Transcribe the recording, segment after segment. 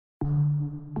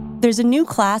There's a new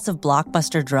class of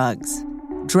blockbuster drugs.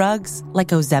 Drugs like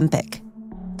Ozempic.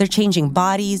 They're changing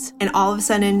bodies. And all of a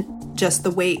sudden, just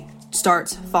the weight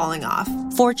starts falling off.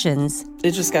 Fortunes.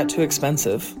 It just got too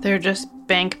expensive. They're just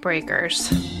bank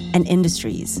breakers. And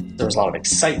industries. There was a lot of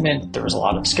excitement. There was a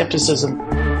lot of skepticism.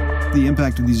 The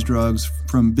impact of these drugs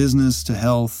from business to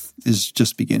health is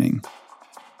just beginning.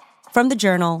 From the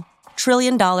Journal, $1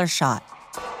 Trillion Shot.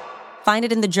 Find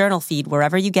it in the Journal feed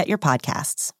wherever you get your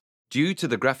podcasts. Due to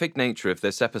the graphic nature of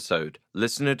this episode,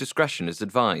 listener discretion is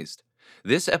advised.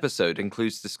 This episode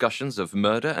includes discussions of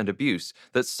murder and abuse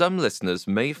that some listeners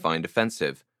may find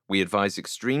offensive. We advise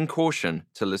extreme caution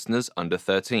to listeners under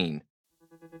 13.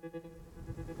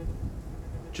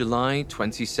 July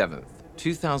 27th,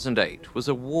 2008 was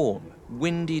a warm,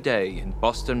 windy day in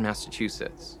Boston,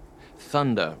 Massachusetts.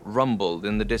 Thunder rumbled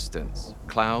in the distance,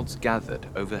 clouds gathered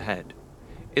overhead.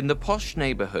 In the posh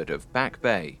neighborhood of Back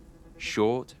Bay,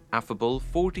 short, affable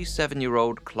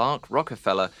 47-year-old Clark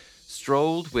Rockefeller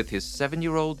strolled with his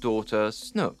 7-year-old daughter,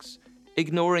 Snooks,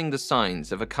 ignoring the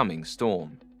signs of a coming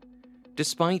storm.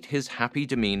 Despite his happy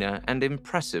demeanor and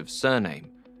impressive surname,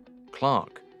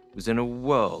 Clark was in a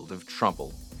world of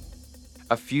trouble.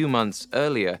 A few months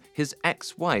earlier, his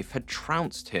ex-wife had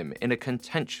trounced him in a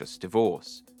contentious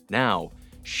divorce. Now,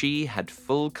 she had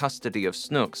full custody of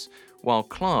Snooks, while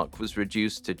Clark was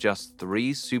reduced to just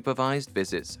 3 supervised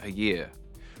visits a year.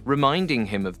 Reminding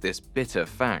him of this bitter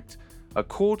fact, a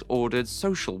court-ordered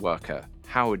social worker,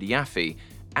 Howard Yaffe,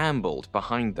 ambled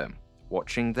behind them,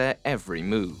 watching their every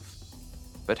move.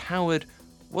 But Howard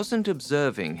wasn't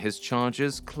observing his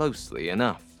charges closely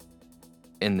enough.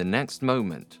 In the next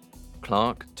moment,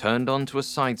 Clark turned onto a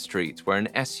side street where an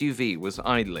SUV was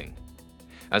idling.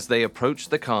 As they approached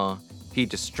the car, he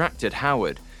distracted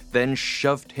Howard, then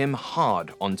shoved him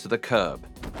hard onto the curb.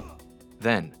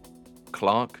 Then,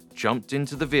 Clark jumped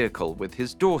into the vehicle with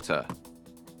his daughter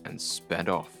and sped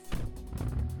off.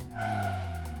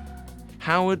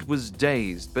 Howard was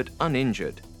dazed but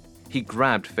uninjured. He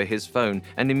grabbed for his phone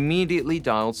and immediately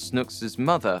dialed Snooks'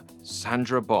 mother,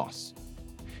 Sandra Boss.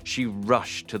 She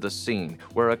rushed to the scene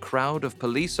where a crowd of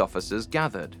police officers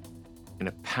gathered. In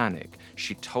a panic,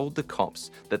 she told the cops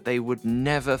that they would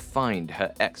never find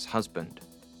her ex-husband.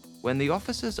 When the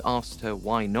officers asked her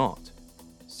why not,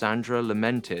 Sandra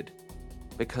lamented,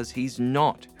 "Because he's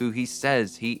not who he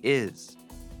says he is."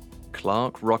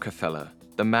 Clark Rockefeller,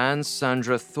 the man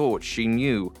Sandra thought she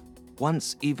knew,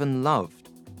 once even loved,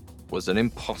 was an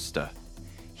imposter.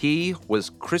 He was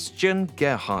Christian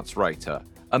Gerhartsreiter,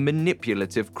 a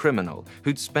manipulative criminal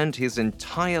who'd spent his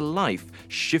entire life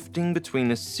shifting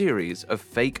between a series of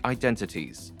fake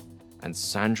identities. And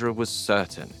Sandra was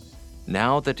certain,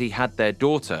 now that he had their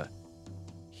daughter,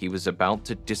 he was about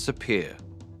to disappear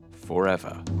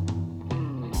forever.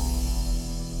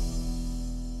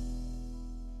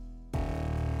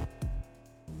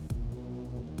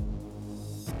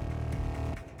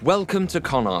 Welcome to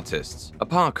Con Artists, a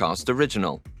Parcast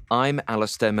original. I'm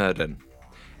Alastair Murden.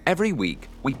 Every week,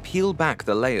 we peel back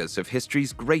the layers of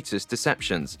history's greatest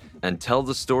deceptions and tell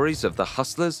the stories of the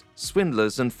hustlers,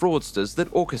 swindlers, and fraudsters that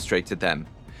orchestrated them.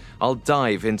 I'll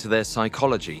dive into their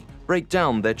psychology, break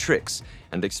down their tricks,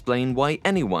 and explain why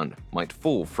anyone might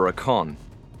fall for a con.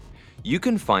 You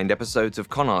can find episodes of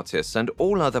Con Artists and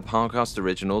all other Parcast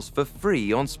originals for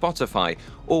free on Spotify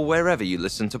or wherever you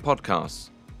listen to podcasts.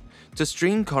 To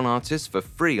stream Con Artists for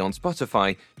free on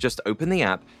Spotify, just open the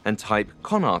app and type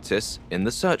Con Artists in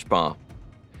the search bar.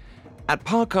 At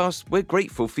Parcast, we're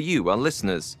grateful for you, our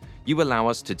listeners. You allow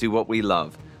us to do what we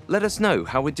love. Let us know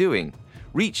how we're doing.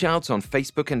 Reach out on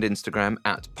Facebook and Instagram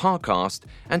at Parcast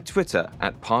and Twitter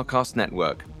at Parcast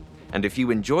Network. And if you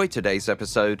enjoy today's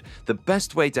episode, the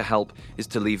best way to help is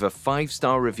to leave a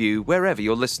 5-star review wherever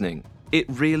you're listening. It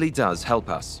really does help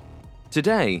us.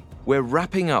 Today, we're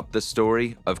wrapping up the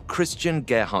story of Christian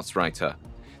Gerhartsreiter.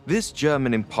 This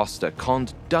German imposter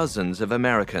conned dozens of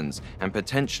Americans and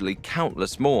potentially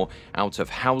countless more out of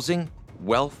housing,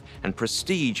 wealth, and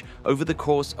prestige over the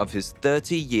course of his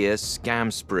 30-year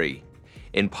scam spree.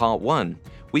 In part 1,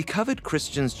 we covered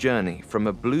Christian's journey from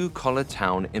a blue-collar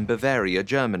town in Bavaria,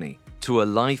 Germany, to a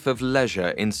life of leisure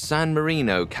in San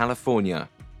Marino, California.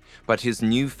 But his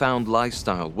newfound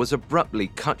lifestyle was abruptly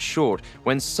cut short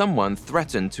when someone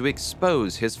threatened to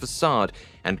expose his facade,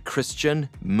 and Christian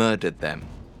murdered them.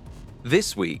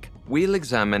 This week, we'll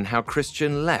examine how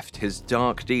Christian left his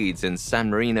dark deeds in San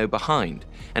Marino behind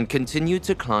and continued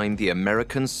to climb the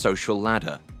American social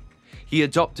ladder. He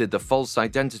adopted the false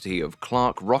identity of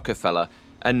Clark Rockefeller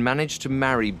and managed to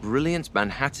marry brilliant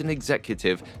Manhattan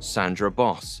executive Sandra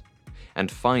Boss. And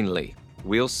finally,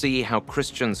 we'll see how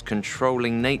Christian's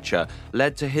controlling nature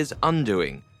led to his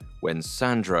undoing when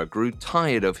Sandra grew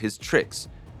tired of his tricks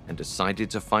and decided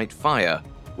to fight fire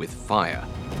with fire.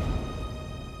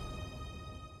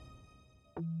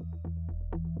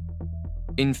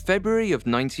 In February of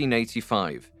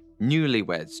 1985,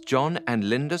 newlyweds John and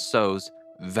Linda Soes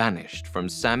vanished from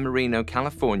San Marino,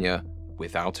 California,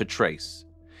 without a trace.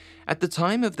 At the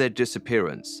time of their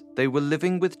disappearance, they were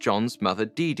living with John's mother,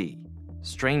 Dee Dee.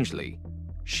 Strangely,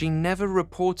 she never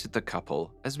reported the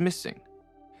couple as missing.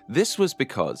 This was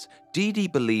because Dee Dee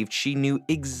believed she knew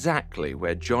exactly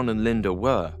where John and Linda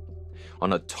were,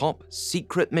 on a top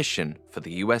secret mission for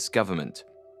the US government.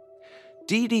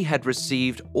 Dee Dee had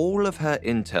received all of her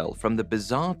intel from the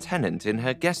bizarre tenant in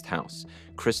her guest house,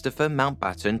 Christopher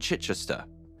Mountbatten Chichester,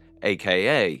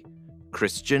 aka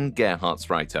Christian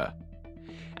Gerhartsreiter.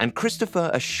 And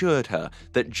Christopher assured her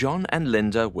that John and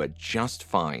Linda were just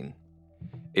fine.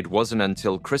 It wasn't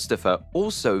until Christopher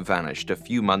also vanished a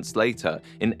few months later,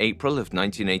 in April of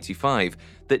 1985,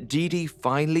 that Dee Dee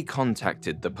finally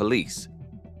contacted the police.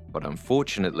 But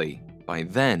unfortunately, by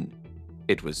then,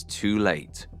 it was too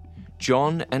late.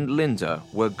 John and Linda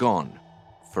were gone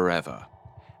forever.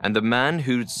 And the man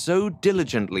who'd so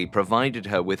diligently provided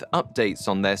her with updates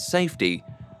on their safety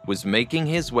was making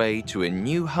his way to a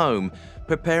new home,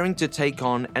 preparing to take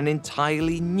on an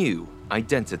entirely new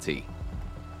identity.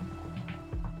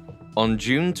 On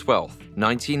June 12,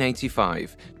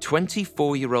 1985,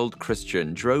 24-year-old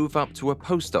Christian drove up to a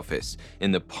post office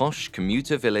in the posh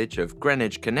commuter village of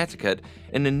Greenwich, Connecticut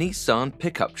in a Nissan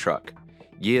pickup truck.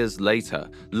 Years later,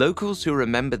 locals who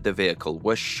remembered the vehicle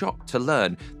were shocked to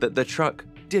learn that the truck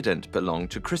didn't belong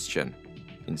to Christian.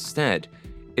 Instead,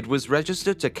 it was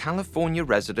registered to California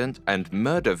resident and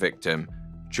murder victim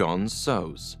John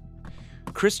Soes.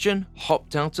 Christian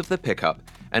hopped out of the pickup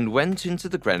and went into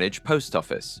the Greenwich post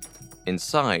office.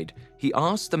 Inside, he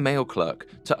asked the mail clerk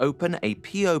to open a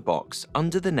P.O. box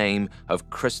under the name of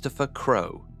Christopher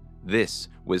Crowe. This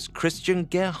was Christian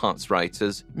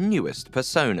Gerhartsreiter's newest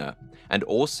persona, and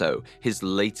also his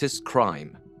latest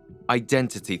crime,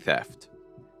 identity theft.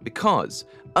 Because,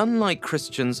 unlike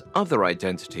Christian's other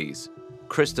identities,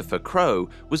 Christopher Crowe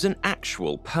was an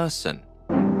actual person.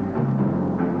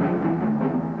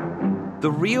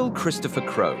 The real Christopher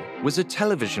Crowe was a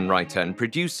television writer and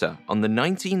producer on the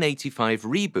 1985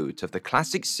 reboot of the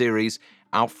classic series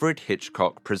Alfred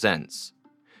Hitchcock Presents.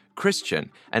 Christian,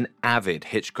 an avid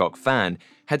Hitchcock fan,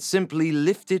 had simply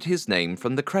lifted his name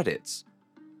from the credits.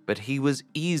 But he was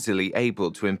easily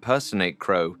able to impersonate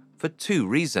Crowe for two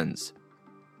reasons.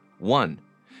 One,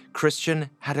 Christian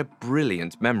had a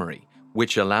brilliant memory,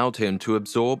 which allowed him to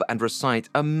absorb and recite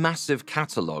a massive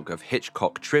catalogue of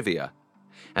Hitchcock trivia.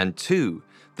 And two,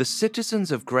 the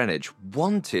citizens of Greenwich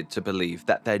wanted to believe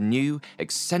that their new,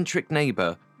 eccentric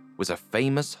neighbor was a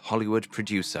famous Hollywood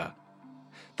producer.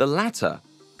 The latter,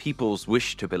 people's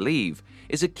wish to believe,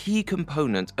 is a key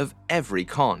component of every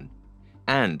con.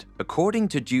 And, according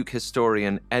to Duke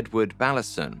historian Edward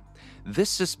Ballison, this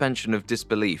suspension of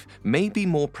disbelief may be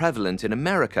more prevalent in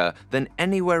America than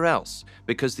anywhere else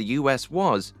because the US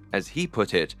was, as he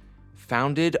put it,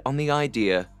 founded on the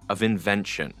idea of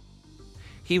invention.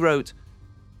 He wrote,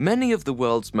 "Many of the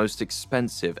world's most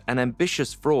expensive and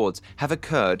ambitious frauds have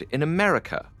occurred in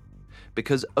America,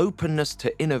 because openness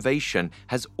to innovation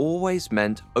has always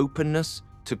meant openness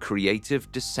to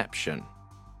creative deception."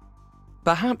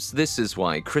 Perhaps this is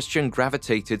why Christian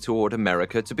gravitated toward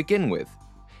America to begin with,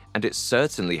 and it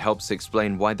certainly helps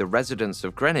explain why the residents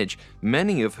of Greenwich,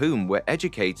 many of whom were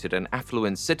educated and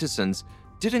affluent citizens,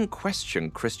 didn't question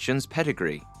Christian's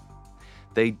pedigree.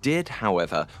 They did,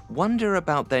 however, wonder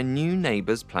about their new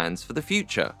neighbor's plans for the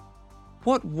future.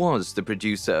 What was the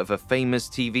producer of a famous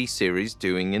TV series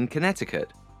doing in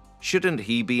Connecticut? Shouldn't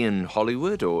he be in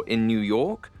Hollywood or in New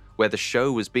York, where the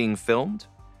show was being filmed?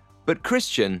 But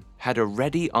Christian had a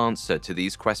ready answer to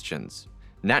these questions.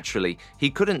 Naturally, he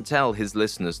couldn't tell his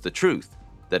listeners the truth,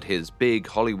 that his big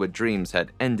Hollywood dreams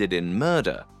had ended in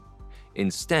murder.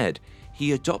 Instead,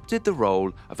 he adopted the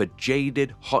role of a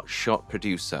jaded hotshot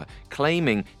producer,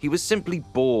 claiming he was simply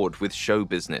bored with show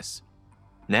business.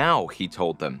 Now, he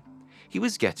told them, he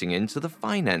was getting into the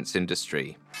finance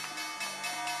industry.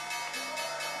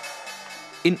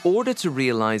 In order to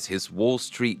realize his Wall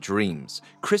Street dreams,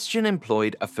 Christian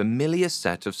employed a familiar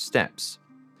set of steps.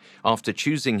 After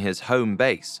choosing his home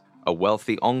base, a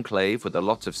wealthy enclave with a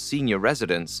lot of senior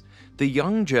residents, the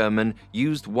young German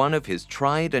used one of his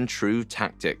tried and true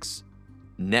tactics: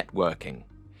 networking.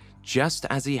 Just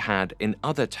as he had in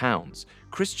other towns,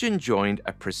 Christian joined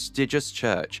a prestigious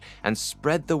church and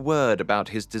spread the word about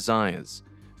his desires: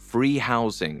 free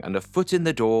housing and a foot in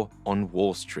the door on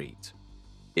Wall Street.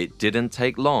 It didn't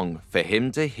take long for him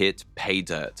to hit pay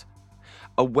dirt,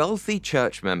 a wealthy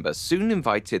church member soon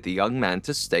invited the young man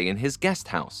to stay in his guest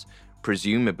house,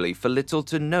 presumably for little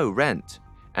to no rent,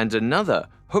 and another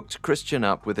hooked Christian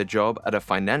up with a job at a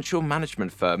financial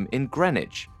management firm in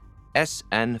Greenwich,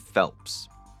 S.N. Phelps.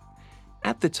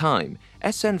 At the time,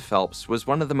 S.N. Phelps was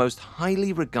one of the most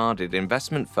highly regarded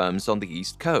investment firms on the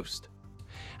East Coast.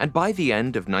 And by the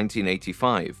end of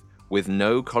 1985, with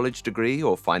no college degree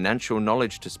or financial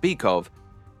knowledge to speak of,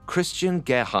 Christian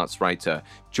Gerhartsreiter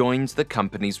joined the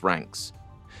company's ranks.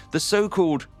 The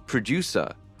so-called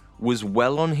producer was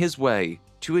well on his way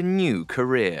to a new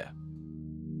career.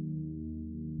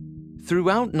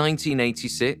 Throughout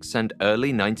 1986 and early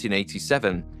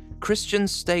 1987, Christian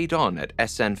stayed on at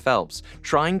S.N. Phelps,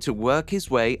 trying to work his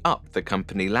way up the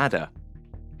company ladder.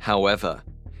 However,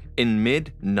 in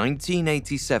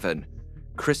mid-1987,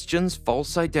 Christian's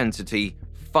false identity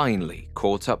finally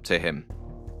caught up to him.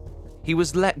 He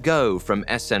was let go from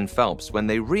S.N. Phelps when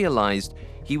they realized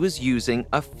he was using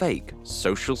a fake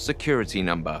social security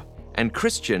number, and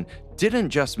Christian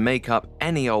didn't just make up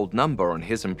any old number on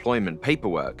his employment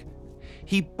paperwork.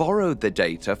 He borrowed the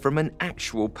data from an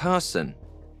actual person,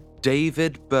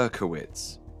 David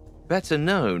Berkowitz, better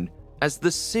known as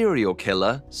the serial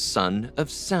killer son of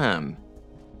Sam.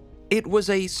 It was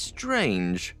a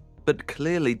strange but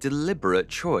clearly deliberate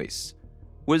choice.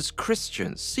 Was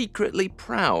Christian secretly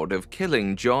proud of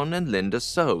killing John and Linda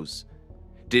Soes?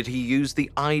 Did he use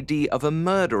the ID of a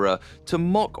murderer to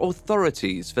mock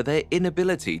authorities for their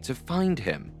inability to find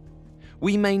him?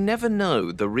 We may never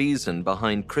know the reason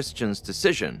behind Christian's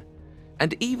decision,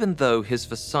 and even though his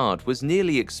facade was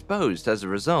nearly exposed as a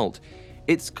result,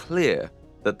 it's clear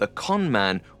that the con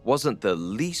man wasn't the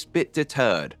least bit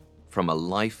deterred from a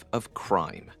life of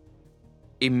crime.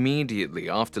 Immediately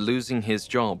after losing his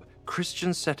job,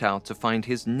 Christian set out to find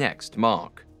his next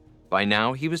mark. By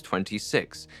now, he was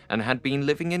 26 and had been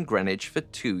living in Greenwich for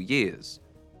 2 years.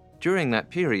 During that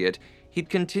period, he'd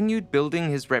continued building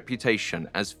his reputation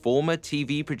as former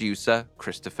TV producer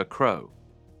Christopher Crowe.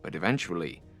 But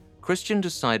eventually, Christian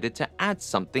decided to add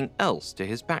something else to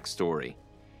his backstory.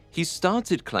 He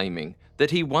started claiming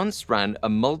that he once ran a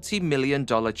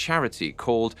multi-million-dollar charity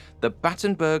called the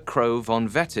Battenberg-Crowe-von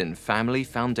Wetten Family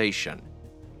Foundation.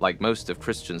 Like most of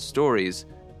Christian's stories,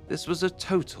 this was a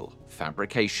total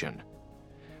fabrication.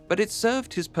 But it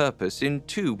served his purpose in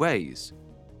 2 ways.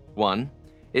 1,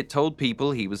 it told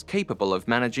people he was capable of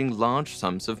managing large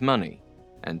sums of money.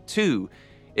 And 2,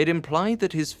 it implied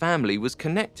that his family was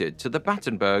connected to the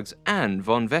Battenbergs and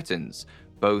von Wettens,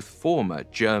 both former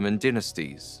German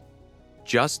dynasties.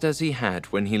 Just as he had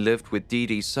when he lived with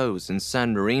Didi Soes in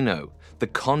San Marino, the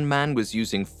con man was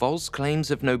using false claims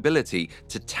of nobility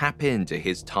to tap into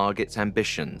his target's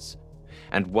ambitions.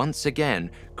 And once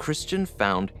again, Christian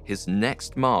found his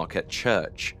next mark at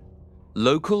church.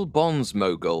 Local bonds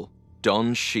mogul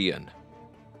Don Sheehan.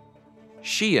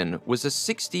 Sheehan was a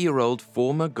 60-year-old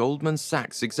former Goldman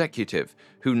Sachs executive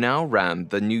who now ran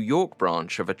the New York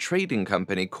branch of a trading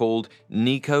company called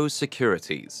Nikko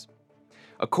Securities.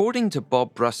 According to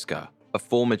Bob Brusker, a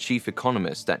former chief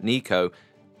economist at Nikko,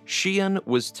 Sheehan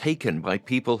was taken by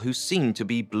people who seemed to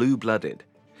be blue-blooded.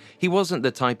 He wasn't the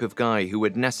type of guy who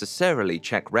would necessarily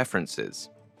check references.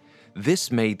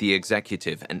 This made the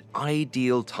executive an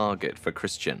ideal target for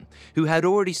Christian, who had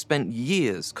already spent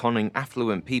years conning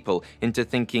affluent people into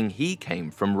thinking he came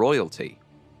from royalty.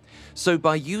 So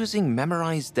by using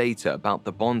memorized data about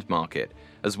the bond market,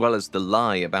 as well as the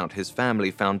lie about his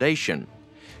family foundation,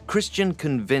 Christian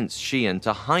convinced Sheehan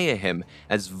to hire him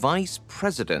as vice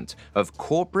president of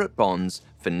corporate bonds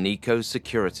for Nikko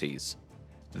Securities.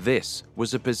 This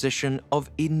was a position of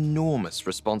enormous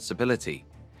responsibility,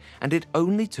 and it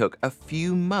only took a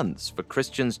few months for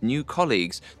Christian's new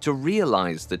colleagues to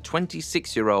realize the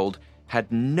 26-year-old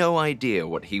had no idea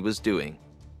what he was doing.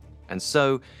 And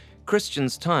so,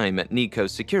 Christian's time at Nikko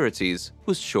Securities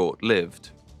was short-lived.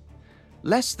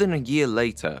 Less than a year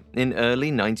later, in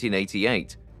early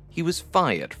 1988, he was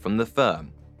fired from the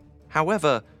firm.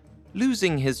 However,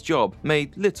 losing his job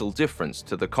made little difference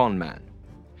to the con man.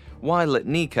 While at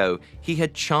Nikko, he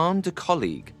had charmed a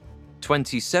colleague,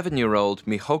 27-year-old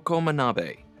Mihoko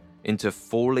Manabe, into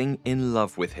falling in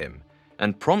love with him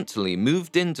and promptly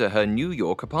moved into her New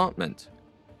York apartment.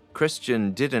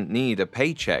 Christian didn't need a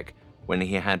paycheck when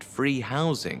he had free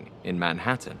housing in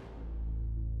Manhattan.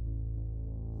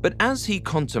 But as he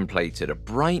contemplated a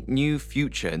bright new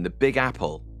future in the Big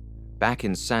Apple, back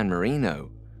in San Marino,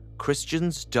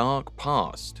 Christian's dark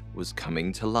past was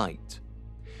coming to light.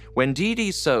 When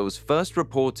Didi Soes first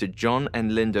reported John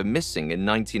and Linda missing in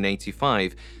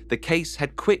 1985, the case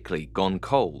had quickly gone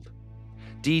cold.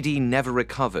 Didi never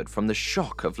recovered from the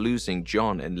shock of losing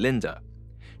John and Linda.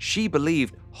 she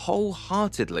believed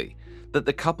wholeheartedly that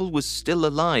the couple was still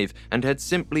alive and had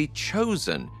simply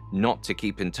chosen not to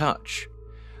keep in touch.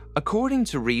 According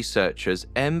to researchers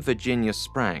M. Virginia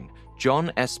Sprang,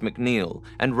 John S. McNeil,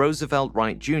 and Roosevelt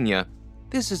Wright Jr.,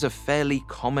 this is a fairly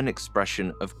common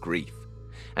expression of grief,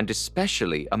 and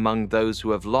especially among those who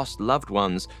have lost loved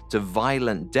ones to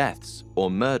violent deaths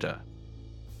or murder.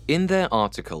 In their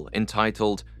article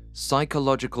entitled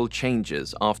Psychological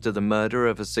Changes After the Murder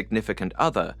of a Significant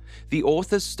Other, the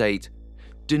authors state,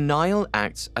 "Denial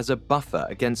acts as a buffer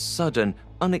against sudden,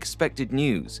 unexpected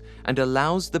news and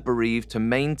allows the bereaved to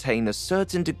maintain a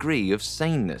certain degree of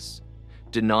saneness.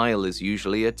 Denial is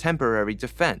usually a temporary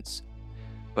defense.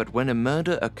 But when a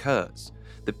murder occurs,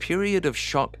 the period of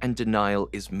shock and denial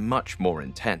is much more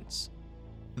intense."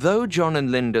 Though John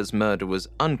and Linda's murder was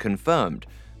unconfirmed,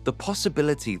 the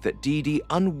possibility that Dee Dee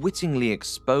unwittingly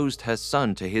exposed her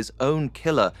son to his own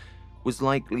killer was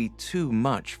likely too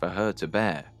much for her to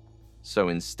bear. So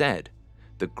instead,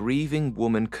 the grieving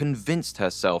woman convinced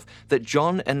herself that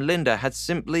John and Linda had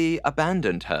simply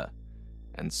abandoned her.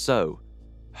 And so,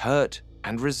 hurt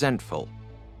and resentful,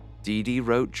 Dee Dee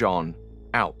wrote John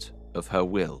out of her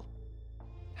will.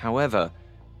 However,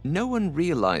 no one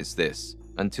realized this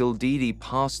until Dee Dee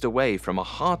passed away from a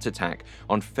heart attack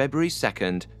on February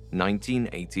 2nd,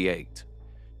 1988.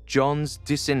 John's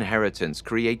disinheritance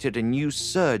created a new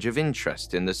surge of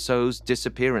interest in the So's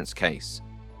disappearance case.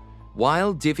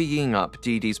 While divvying up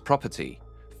Dee Dee's property,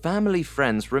 family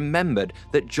friends remembered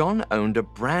that John owned a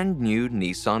brand new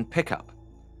Nissan pickup.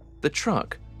 The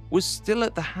truck was still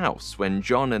at the house when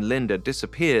John and Linda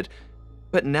disappeared,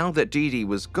 but now that Dee Dee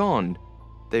was gone,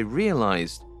 they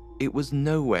realized it was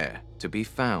nowhere to be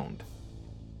found.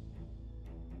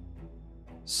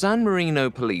 San Marino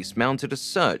police mounted a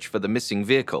search for the missing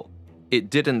vehicle. It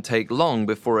didn't take long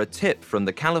before a tip from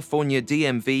the California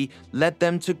DMV led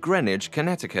them to Greenwich,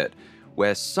 Connecticut,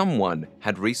 where someone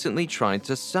had recently tried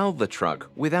to sell the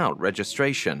truck without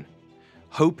registration.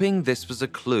 Hoping this was a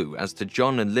clue as to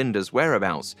John and Linda's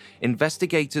whereabouts,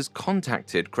 investigators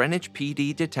contacted Greenwich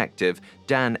PD detective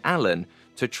Dan Allen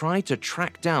to try to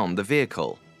track down the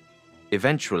vehicle.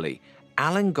 Eventually,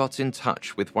 Allen got in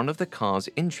touch with one of the car's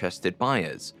interested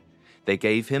buyers. They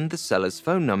gave him the seller's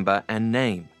phone number and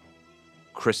name: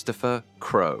 Christopher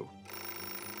Crow.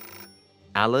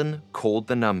 Allen called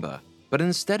the number, but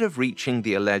instead of reaching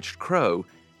the alleged Crow,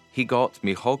 he got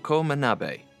Mihoko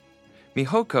Manabe.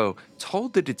 Mihoko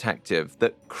told the detective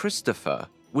that Christopher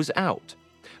was out,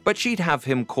 but she'd have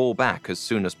him call back as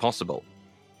soon as possible.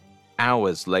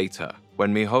 Hours later,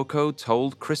 when Mihoko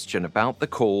told Christian about the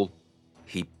call,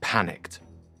 he panicked.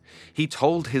 He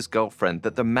told his girlfriend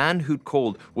that the man who'd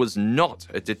called was not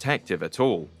a detective at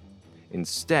all.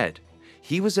 Instead,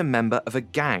 he was a member of a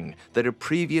gang that had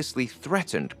previously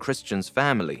threatened Christian's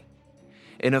family.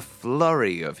 In a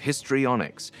flurry of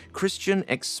histrionics, Christian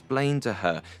explained to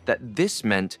her that this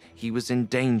meant he was in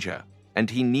danger and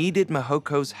he needed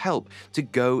Mihoko's help to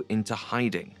go into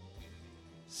hiding.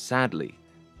 Sadly,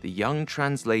 the young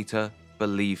translator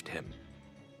believed him.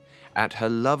 At her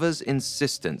lover's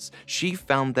insistence, she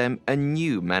found them a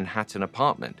new Manhattan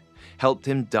apartment, helped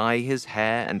him dye his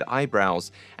hair and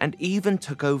eyebrows, and even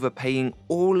took over paying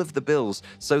all of the bills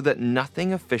so that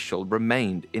nothing official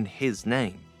remained in his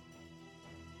name.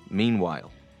 Meanwhile,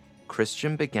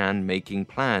 Christian began making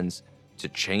plans to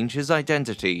change his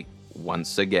identity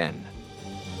once again.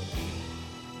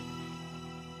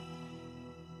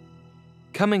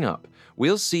 Coming up,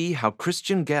 we'll see how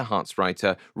Christian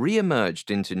Gerhartsreiter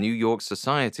re-emerged into New York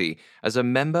society as a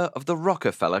member of the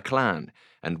Rockefeller clan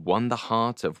and won the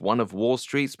heart of one of Wall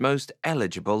Street's most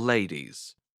eligible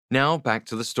ladies. Now back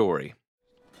to the story.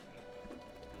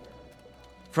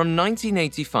 From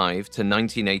 1985 to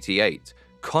 1988,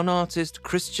 con artist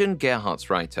Christian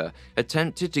Gerhartsreiter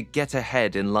attempted to get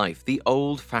ahead in life the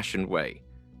old-fashioned way,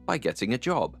 by getting a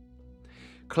job.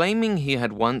 Claiming he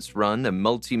had once run a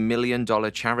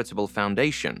multi-million-dollar charitable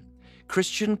foundation,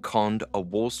 Christian conned a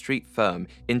Wall Street firm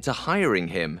into hiring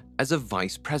him as a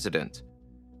vice president.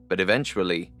 But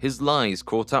eventually, his lies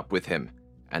caught up with him,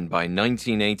 and by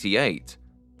 1988,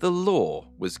 the law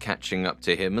was catching up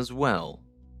to him as well.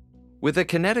 With a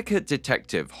Connecticut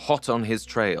detective hot on his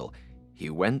trail, he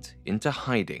went into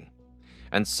hiding.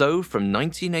 And so from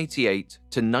 1988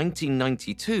 to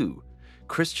 1992,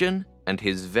 Christian and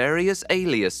his various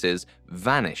aliases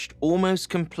vanished almost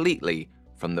completely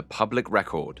from the public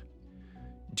record.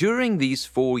 During these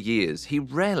 4 years, he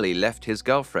rarely left his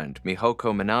girlfriend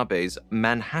Mihoko Manabe's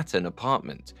Manhattan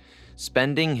apartment,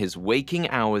 spending his waking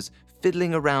hours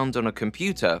fiddling around on a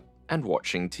computer and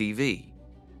watching TV.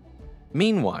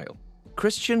 Meanwhile,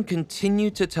 Christian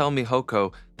continued to tell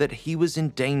Mihoko that he was in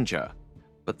danger,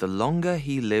 but the longer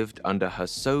he lived under her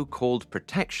so-called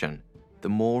protection, the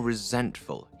more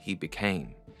resentful he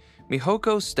became.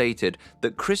 Mihoko stated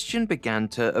that Christian began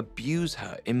to abuse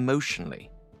her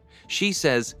emotionally. She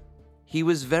says, "He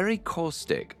was very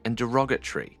caustic and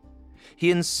derogatory. He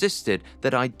insisted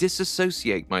that I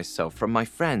disassociate myself from my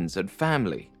friends and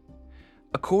family."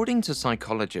 According to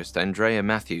psychologist Andrea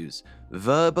Matthews,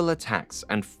 verbal attacks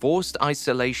and forced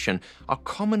isolation are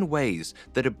common ways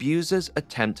that abusers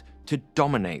attempt to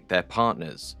dominate their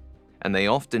partners, and they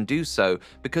often do so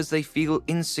because they feel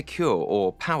insecure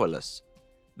or powerless.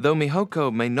 Though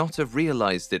Mihoko may not have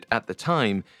realized it at the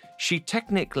time, she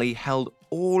technically held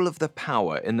all of the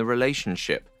power in the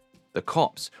relationship. The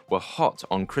cops were hot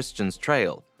on Christian's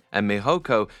trail, and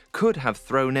Mihoko could have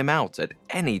thrown him out at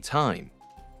any time.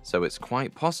 So it's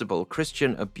quite possible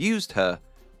Christian abused her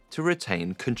to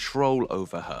retain control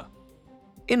over her.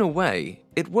 In a way,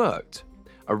 it worked.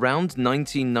 Around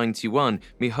 1991,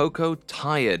 Mihoko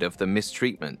tired of the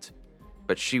mistreatment,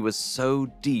 but she was so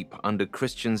deep under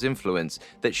Christian's influence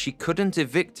that she couldn't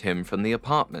evict him from the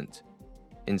apartment.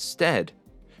 Instead,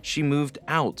 she moved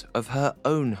out of her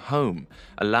own home,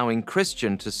 allowing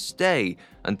Christian to stay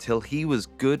until he was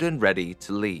good and ready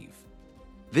to leave.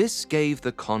 This gave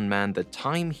the conman the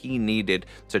time he needed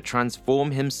to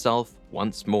transform himself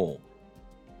once more.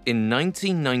 In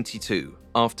 1992,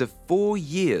 after 4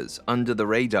 years under the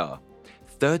radar,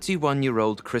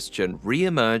 31-year-old Christian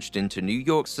re-emerged into New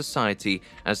York society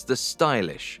as the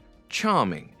stylish,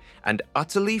 charming, and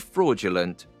utterly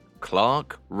fraudulent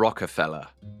Clark Rockefeller.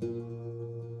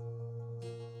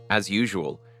 As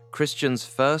usual, Christian's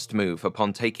first move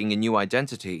upon taking a new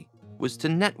identity was to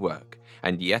network,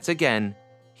 and yet again,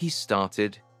 he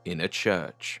started in a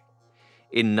church.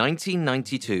 In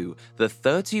 1992, the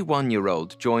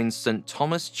 31-year-old joined St.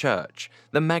 Thomas Church,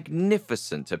 the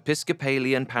magnificent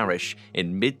Episcopalian parish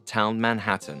in Midtown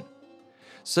Manhattan.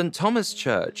 St. Thomas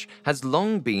Church has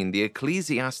long been the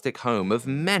ecclesiastic home of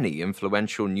many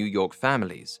influential New York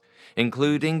families,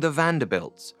 including the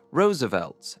Vanderbilts,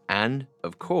 Roosevelts, and,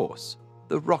 of course,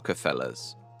 the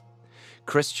Rockefellers.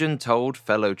 Christian told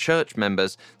fellow church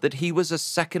members that he was a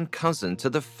second cousin to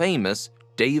the famous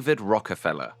David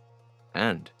Rockefeller.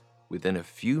 And within a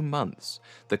few months,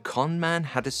 the conman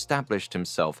had established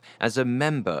himself as a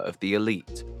member of the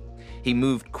elite. He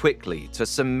moved quickly to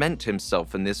cement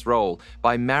himself in this role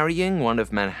by marrying one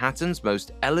of Manhattan's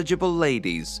most eligible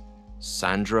ladies,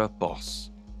 Sandra Boss.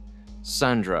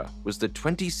 Sandra was the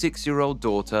 26-year-old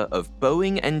daughter of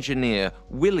Boeing engineer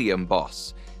William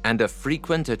Boss and a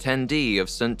frequent attendee of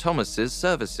St. Thomas's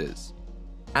services.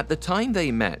 At the time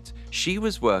they met, she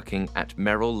was working at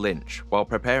Merrill Lynch while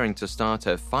preparing to start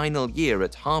her final year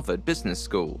at Harvard Business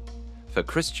School. For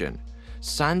Christian,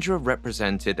 Sandra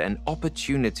represented an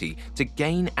opportunity to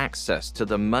gain access to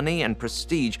the money and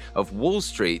prestige of Wall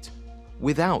Street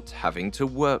without having to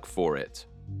work for it.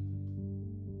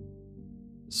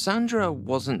 Sandra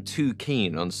wasn't too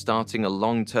keen on starting a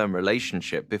long-term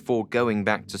relationship before going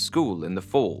back to school in the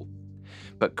fall,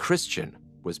 but Christian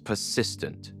was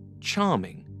persistent,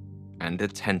 charming, and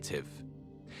attentive.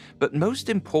 But most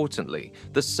importantly,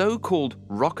 the so-called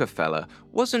Rockefeller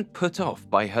wasn't put off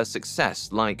by her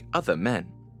success like other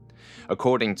men.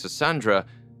 According to Sandra,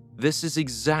 this is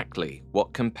exactly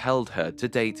what compelled her to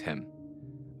date him.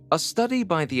 A study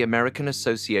by the American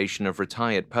Association of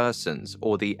Retired Persons,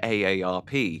 or the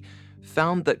AARP,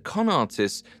 found that con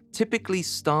artists typically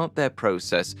start their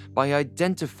process by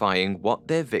identifying what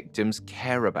their victims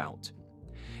care about.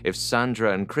 If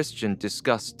Sandra and Christian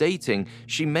discussed dating,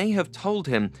 she may have told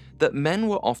him that men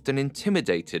were often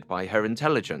intimidated by her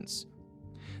intelligence.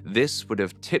 This would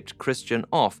have tipped Christian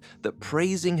off that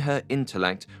praising her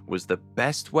intellect was the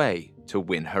best way to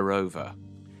win her over.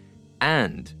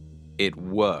 And it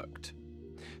worked.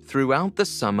 Throughout the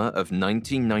summer of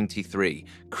 1993,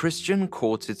 Christian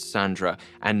courted Sandra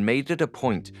and made it a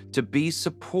point to be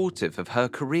supportive of her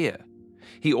career.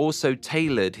 He also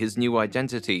tailored his new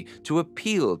identity to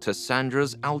appeal to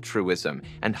Sandra's altruism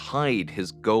and hide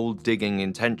his gold-digging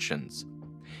intentions.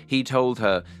 He told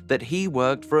her that he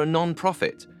worked for a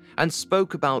non-profit and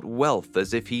spoke about wealth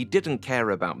as if he didn't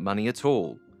care about money at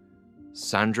all.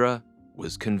 Sandra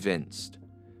was convinced.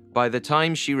 By the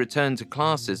time she returned to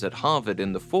classes at Harvard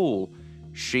in the fall,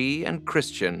 she and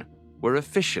Christian were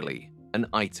officially an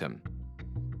item.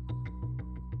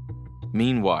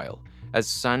 Meanwhile, as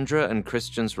Sandra and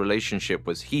Christian's relationship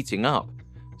was heating up,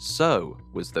 so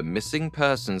was the missing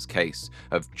persons case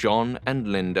of John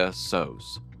and Linda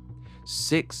Soes.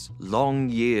 6 long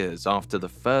years after the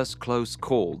first close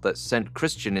call that sent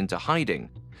Christian into hiding,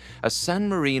 a San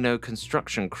Marino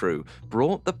construction crew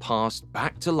brought the past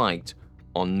back to light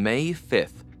on May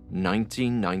 5th,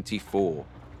 1994.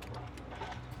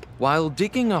 While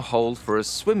digging a hole for a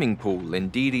swimming pool in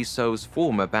Didi So's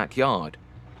former backyard,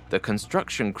 the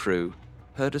construction crew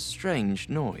heard a strange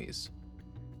noise.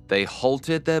 They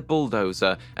halted their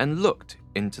bulldozer and looked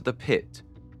into the pit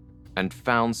and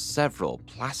found several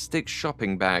plastic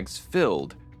shopping bags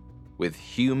filled with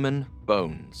human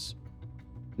bones.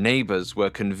 Neighbors were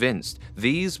convinced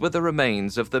these were the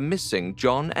remains of the missing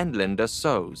John and Linda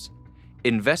Soes.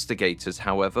 Investigators,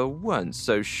 however, weren't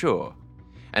so sure.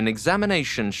 An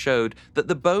examination showed that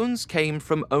the bones came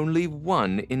from only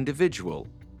one individual,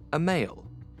 a male.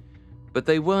 But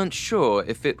they weren't sure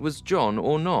if it was John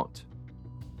or not.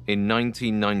 In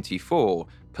 1994,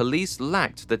 police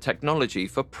lacked the technology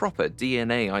for proper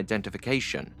DNA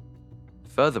identification.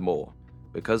 Furthermore,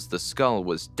 because the skull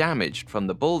was damaged from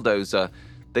the bulldozer,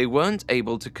 they weren't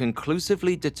able to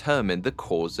conclusively determine the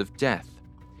cause of death.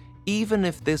 Even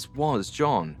if this was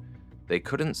John, they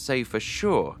couldn't say for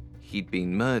sure he'd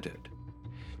been murdered.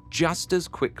 Just as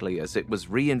quickly as it was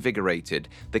reinvigorated,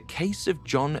 the case of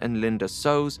John and Linda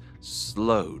Soes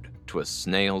slowed to a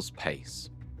snail's pace.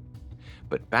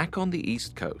 But back on the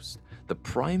East Coast, the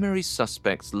primary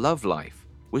suspect's love life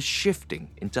was shifting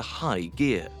into high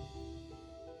gear.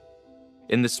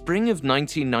 In the spring of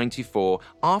 1994,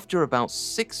 after about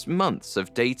 6 months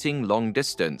of dating long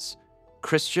distance,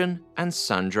 Christian and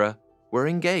Sandra were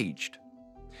engaged.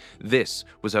 This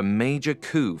was a major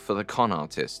coup for the con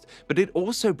artist, but it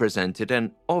also presented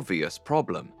an obvious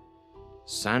problem.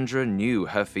 Sandra knew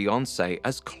her fiancé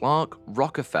as Clark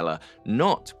Rockefeller,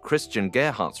 not Christian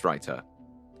Gerhartsreiter.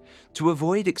 To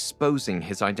avoid exposing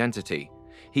his identity,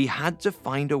 he had to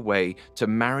find a way to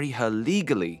marry her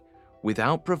legally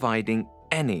without providing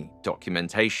any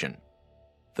documentation.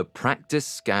 The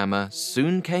practiced scammer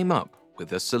soon came up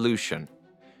with a solution.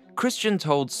 Christian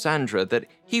told Sandra that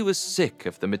he was sick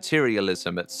of the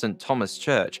materialism at St. Thomas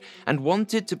Church and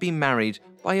wanted to be married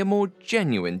by a more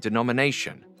genuine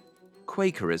denomination,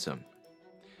 Quakerism.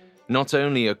 Not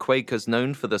only are Quakers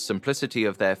known for the simplicity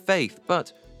of their faith,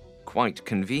 but, quite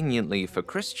conveniently for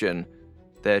Christian,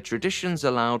 their traditions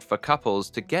allowed for couples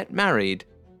to get married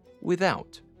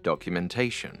without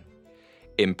documentation.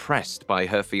 Impressed by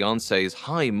her fiancé's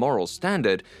high moral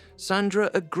standard, Sandra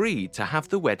agreed to have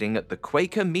the wedding at the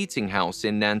Quaker Meeting House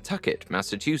in Nantucket,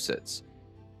 Massachusetts.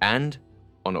 And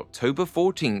on October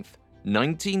 14th,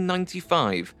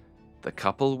 1995, the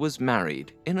couple was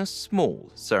married in a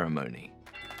small ceremony.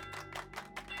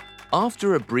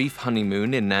 After a brief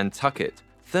honeymoon in Nantucket,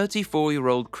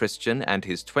 34-year-old Christian and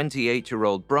his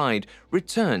 28-year-old bride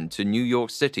returned to New York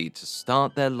City to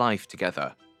start their life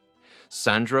together.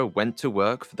 Sandra went to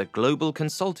work for the global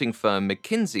consulting firm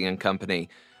McKinsey & Company,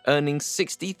 earning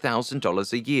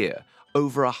 $60,000 a year,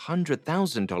 over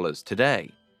 $100,000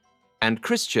 today. And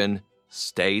Christian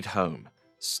stayed home,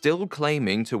 still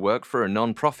claiming to work for a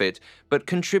nonprofit, but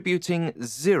contributing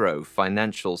zero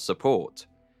financial support.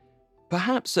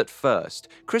 Perhaps at first,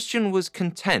 Christian was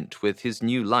content with his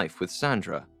new life with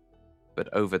Sandra.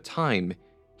 But over time,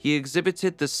 he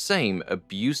exhibited the same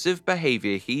abusive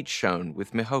behavior he'd shown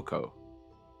with Mihoko.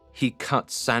 He cut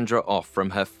Sandra off from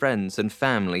her friends and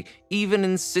family, even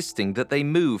insisting that they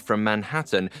move from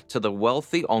Manhattan to the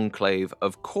wealthy enclave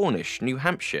of Cornish, New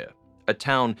Hampshire, a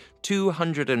town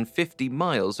 250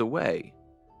 miles away.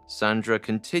 Sandra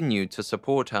continued to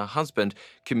support her husband,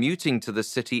 commuting to the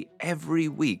city every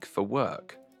week for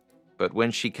work. But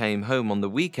when she came home on the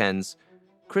weekends,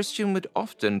 Christian would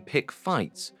often pick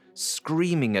fights,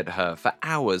 screaming at her for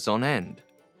hours on end.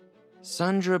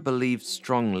 Sandra believed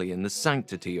strongly in the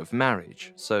sanctity of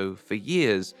marriage, so for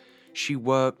years, she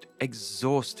worked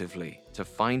exhaustively to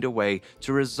find a way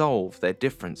to resolve their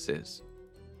differences.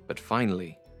 But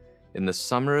finally, in the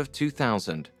summer of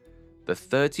 2000, the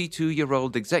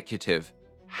 32-year-old executive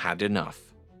had enough.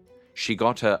 She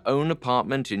got her own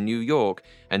apartment in New York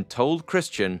and told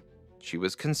Christian she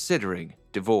was considering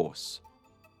divorce.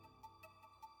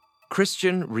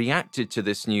 Christian reacted to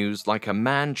this news like a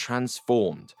man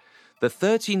transformed. The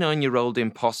 39-year-old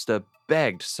imposter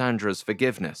begged Sandra's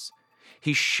forgiveness.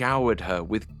 He showered her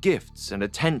with gifts and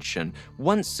attention,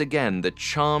 once again the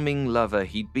charming lover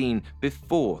he'd been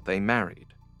before they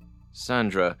married.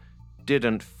 Sandra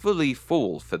didn't fully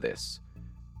fall for this,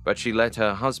 but she let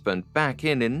her husband back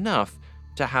in enough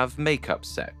to have makeup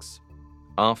sex.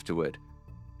 Afterward,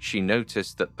 she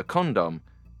noticed that the condom,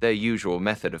 their usual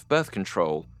method of birth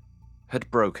control, had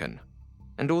broken,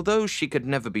 and although she could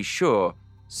never be sure,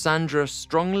 Sandra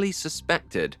strongly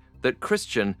suspected that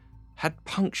Christian had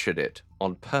punctured it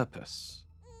on purpose.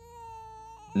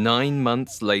 9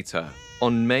 months later,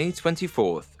 on May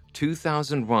 24th,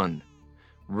 2001,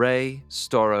 Ray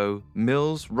Storrow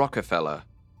Mills Rockefeller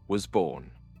was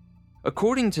born.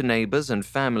 According to neighbors and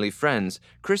family friends,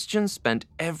 Christian spent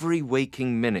every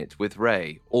waking minute with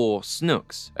Ray, or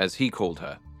Snooks, as he called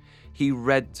her. He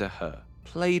read to her,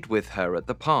 played with her at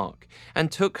the park,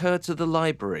 and took her to the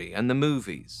library and the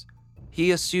movies.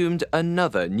 He assumed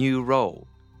another new role,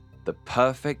 the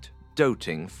perfect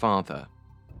doting father.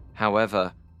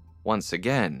 However, once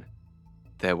again,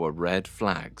 there were red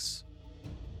flags.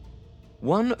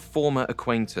 One former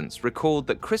acquaintance recalled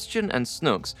that Christian and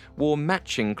Snooks wore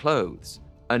matching clothes.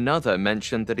 Another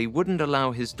mentioned that he wouldn't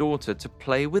allow his daughter to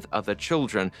play with other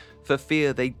children for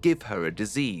fear they'd give her a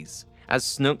disease. As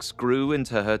Snooks grew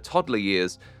into her toddler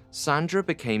years, Sandra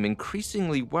became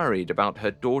increasingly worried about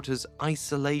her daughter's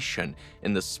isolation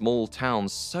in the small town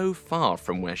so far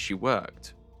from where she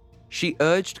worked. She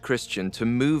urged Christian to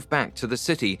move back to the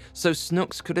city so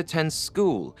Snooks could attend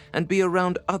school and be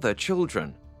around other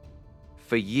children.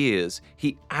 For years,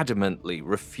 he adamantly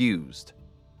refused.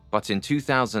 But in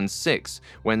 2006,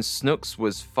 when Snooks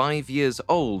was 5 years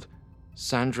old,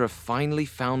 Sandra finally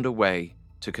found a way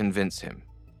to convince him.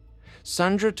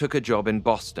 Sandra took a job in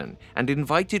Boston and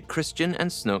invited Christian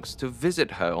and Snooks to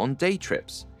visit her on day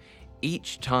trips.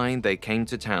 Each time they came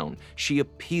to town, she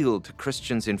appealed to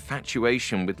Christian's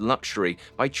infatuation with luxury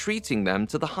by treating them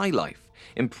to the high life,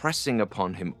 impressing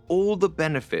upon him all the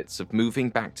benefits of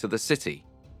moving back to the city.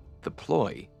 The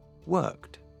ploy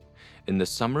worked. In the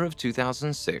summer of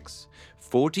 2006,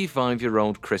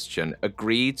 45-year-old Christian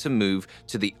agreed to move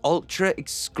to the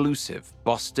ultra-exclusive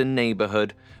Boston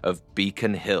neighborhood of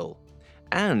Beacon Hill.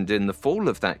 And in the fall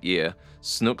of that year,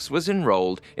 Snooks was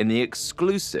enrolled in the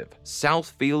exclusive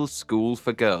Southfield School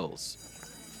for Girls.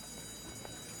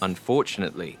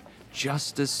 Unfortunately,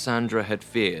 just as Sandra had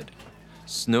feared,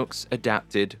 Snooks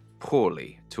adapted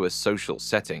poorly to a social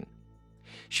setting.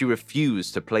 She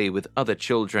refused to play with other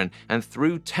children and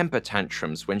threw temper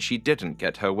tantrums when she didn't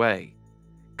get her way.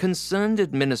 Concerned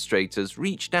administrators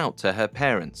reached out to her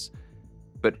parents,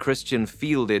 but Christian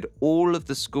fielded all of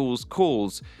the school's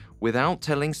calls without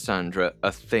telling Sandra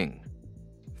a thing.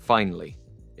 Finally,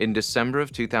 in December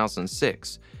of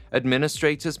 2006,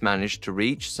 administrators managed to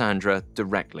reach Sandra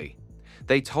directly.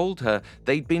 They told her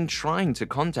they'd been trying to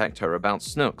contact her about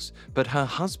Snooks, but her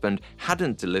husband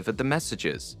hadn't delivered the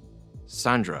messages.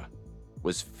 Sandra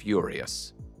was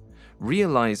furious.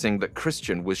 Realizing that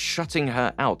Christian was shutting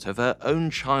her out of her own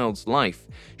child's life,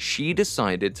 she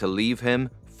decided to leave him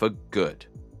for good.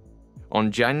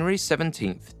 On January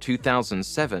 17,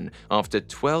 2007, after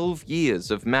 12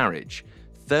 years of marriage,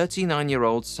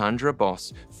 39-year-old Sandra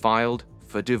Boss filed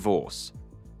for divorce,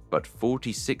 but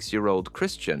 46-year-old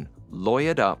Christian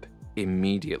lawyered up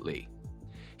immediately.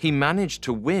 He managed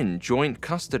to win joint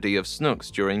custody of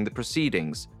Snooks during the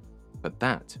proceedings, but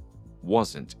that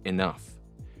wasn't enough.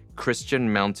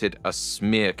 Christian mounted a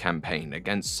smear campaign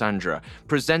against Sandra,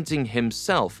 presenting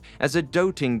himself as a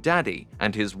doting daddy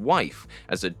and his wife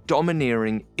as a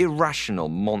domineering, irrational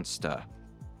monster.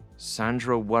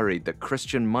 Sandra worried that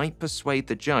Christian might persuade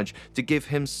the judge to give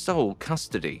him sole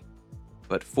custody.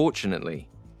 But fortunately,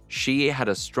 she had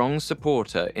a strong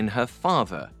supporter in her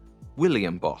father,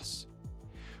 William Boss.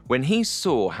 When he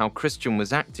saw how Christian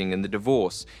was acting in the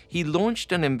divorce, he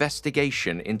launched an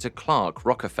investigation into Clark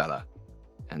Rockefeller.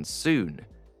 And soon,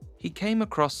 he came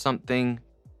across something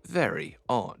very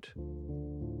odd.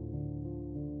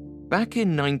 Back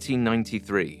in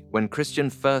 1993, when Christian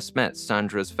first met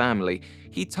Sandra's family,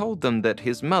 he told them that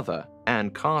his mother, Ann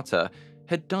Carter,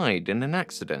 had died in an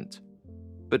accident.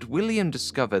 But William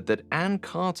discovered that Ann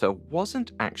Carter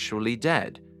wasn't actually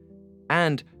dead.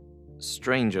 And,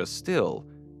 stranger still,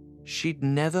 she'd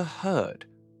never heard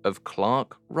of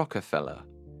Clark Rockefeller.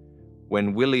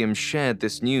 When William shared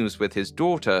this news with his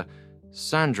daughter,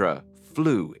 Sandra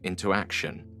flew into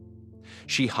action.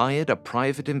 She hired a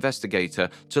private investigator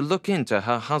to look into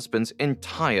her husband's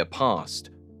entire past.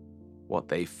 What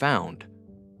they found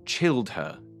chilled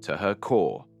her to her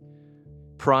core.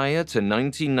 Prior to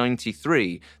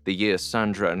 1993, the year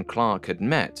Sandra and Clark had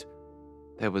met,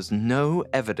 there was no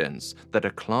evidence that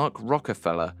a Clark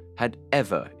Rockefeller had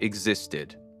ever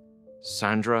existed.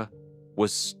 Sandra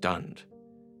was stunned.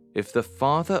 If the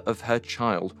father of her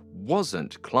child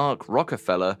wasn't Clark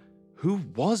Rockefeller, who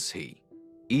was he?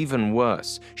 Even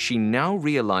worse, she now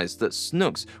realized that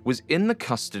Snooks was in the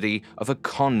custody of a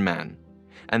con man,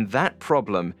 and that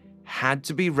problem had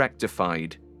to be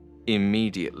rectified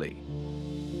immediately.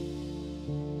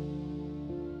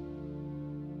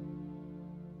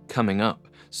 Coming up,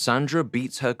 Sandra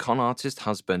beats her con artist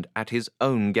husband at his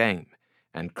own game,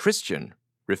 and Christian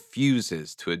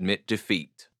refuses to admit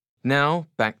defeat. Now,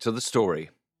 back to the story.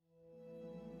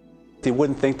 You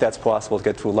wouldn't think that's possible to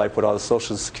get through life without a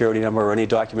social security number or any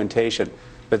documentation,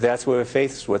 but that's what we're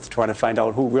faced with, trying to find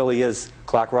out who really is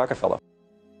Clark Rockefeller.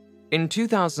 In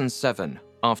 2007,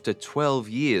 after 12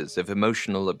 years of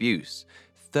emotional abuse,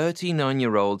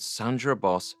 39-year-old Sandra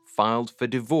Boss filed for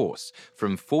divorce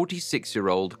from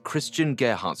 46-year-old Christian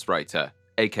Gerhartsreiter,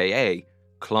 aka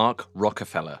Clark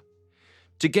Rockefeller.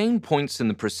 To gain points in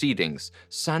the proceedings,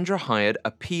 Sandra hired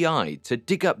a PI to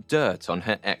dig up dirt on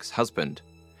her ex-husband.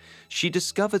 She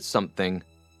discovered something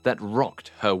that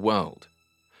rocked her world.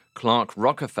 Clark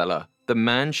Rockefeller, the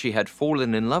man she had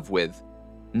fallen in love with,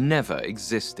 never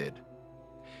existed.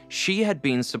 She had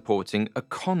been supporting a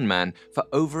con man for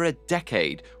over a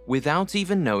decade without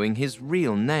even knowing his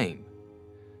real name.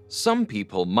 Some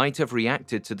people might have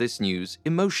reacted to this news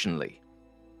emotionally,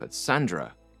 but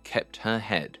Sandra kept her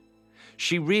head.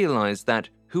 She realized that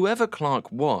whoever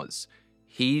Clark was,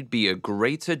 he'd be a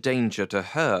greater danger to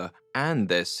her and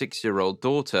their 6-year-old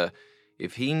daughter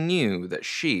if he knew that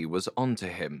she was onto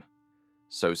him.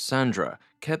 So Sandra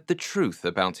kept the truth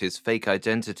about his fake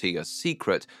identity a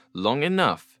secret long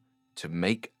enough to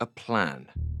make a plan.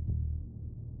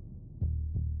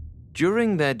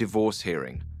 During their divorce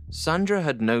hearing, Sandra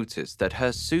had noticed that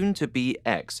her soon-to-be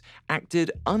ex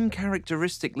acted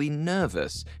uncharacteristically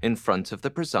nervous in front of the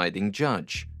presiding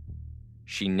judge.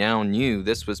 She now knew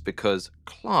this was because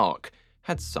Clark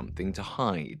had something to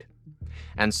hide.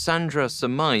 And Sandra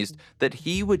surmised that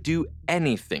he would do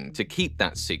anything to keep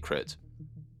that secret,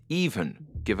 even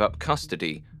give up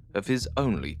custody of his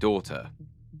only daughter.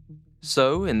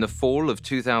 So, in the fall of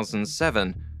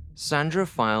 2007, Sandra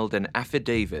filed an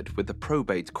affidavit with the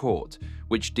probate court,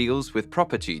 which deals with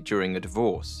property during a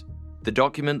divorce. The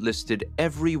document listed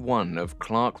every one of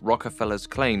Clark Rockefeller's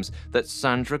claims that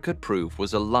Sandra could prove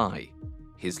was a lie: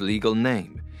 his legal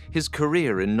name, his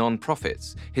career in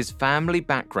non-profits, his family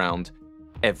background,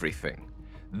 everything.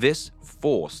 This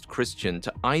forced Christian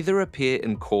to either appear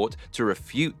in court to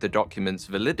refute the document's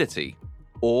validity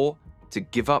or to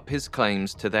give up his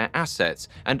claims to their assets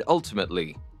and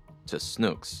ultimately to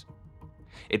Snooks.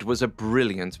 It was a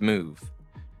brilliant move.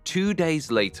 2 days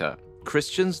later,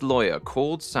 Christian's lawyer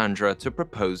called Sandra to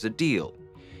propose a deal.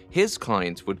 His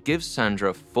client would give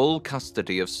Sandra full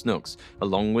custody of Snooks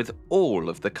along with all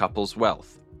of the couple's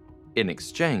wealth. In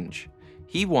exchange,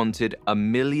 he wanted $1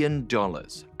 million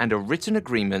and a written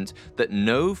agreement that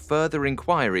no further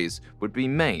inquiries would be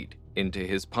made into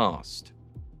his past.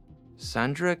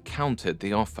 Sandra countered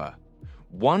the offer: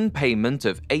 one payment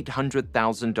of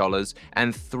 $800,000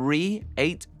 and 3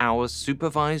 8-hour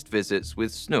supervised visits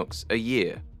with Snooks a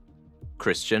year.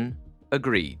 Christian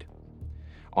agreed.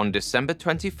 On December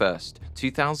 21st,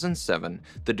 2007,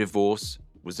 the divorce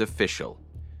was official.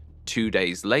 2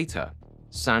 days later,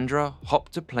 Sandra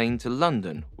hopped a plane to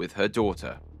London with her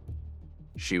daughter.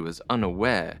 She was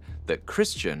unaware that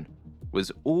Christian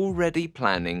was already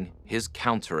planning his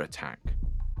counterattack.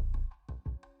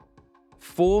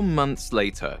 4 months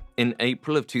later, in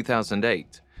April of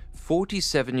 2008,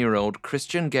 47-year-old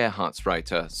Christian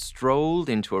Gerhartsreiter strolled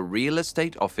into a real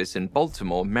estate office in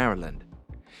Baltimore, Maryland.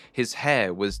 His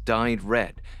hair was dyed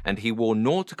red and he wore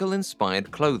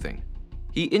nautical-inspired clothing.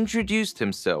 He introduced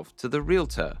himself to the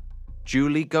realtor,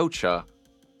 Julie Gocher,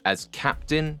 as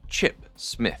Captain Chip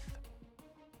Smith.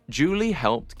 Julie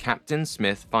helped Captain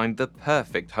Smith find the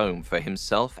perfect home for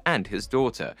himself and his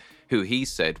daughter, who he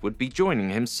said would be joining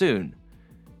him soon.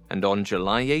 And on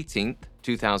July 18,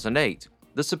 2008,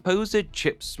 the supposed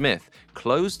Chip Smith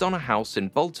closed on a house in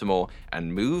Baltimore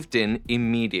and moved in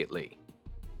immediately.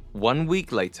 1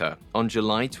 week later, on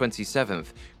July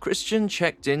 27th, Christian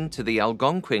checked in to the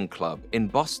Algonquin Club in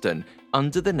Boston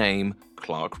under the name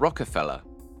Clark Rockefeller.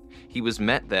 He was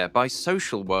met there by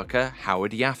social worker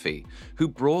Howard Yaffe, who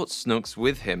brought Snooks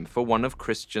with him for one of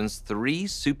Christian's 3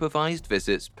 supervised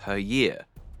visits per year.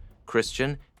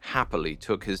 Christian happily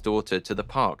took his daughter to the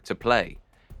park to play,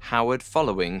 Howard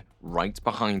following right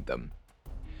behind them.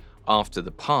 After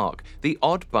the park, the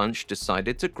odd bunch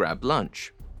decided to grab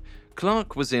lunch.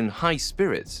 Clark was in high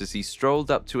spirits as he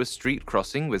strolled up to a street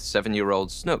crossing with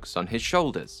 7-year-old Snooks on his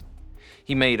shoulders.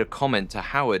 He made a comment to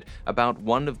Howard about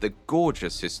one of the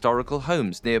gorgeous historical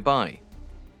homes nearby.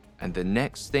 And the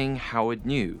next thing Howard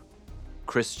knew,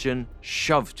 Christian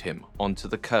shoved him onto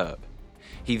the curb.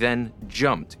 He then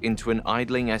jumped into an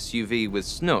idling SUV with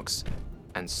Snooks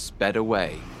and sped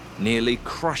away, nearly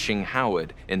crushing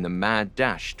Howard in the mad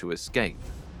dash to escape.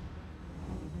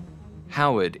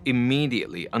 Howard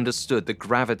immediately understood the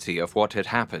gravity of what had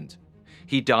happened.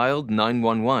 He dialed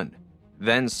 911.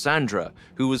 Then Sandra,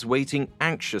 who was waiting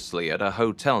anxiously at a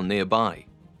hotel nearby,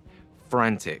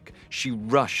 Frantic, she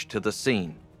rushed to the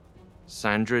scene.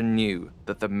 Sandra knew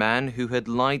that the man who had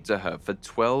lied to her for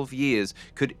 12 years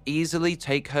could easily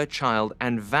take her child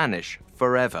and vanish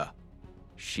forever.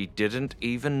 She didn't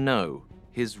even know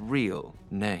his real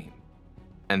name.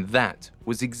 And that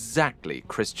was exactly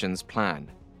Christian's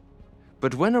plan.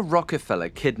 But when a Rockefeller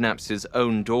kidnaps his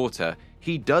own daughter,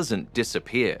 he doesn't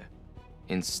disappear.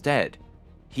 Instead,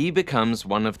 he becomes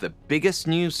one of the biggest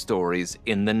news stories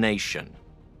in the nation.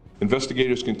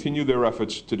 Investigators continue their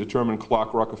efforts to determine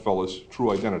Clark Rockefeller's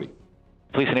true identity.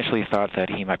 Police initially thought that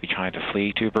he might be trying to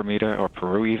flee to Bermuda or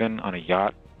Peru even on a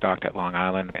yacht docked at Long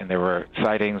Island, and there were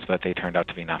sightings, but they turned out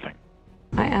to be nothing.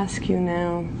 I ask you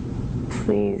now,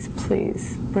 please,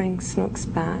 please bring Snooks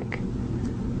back.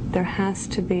 There has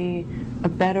to be a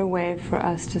better way for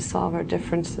us to solve our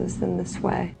differences than this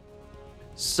way.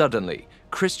 Suddenly,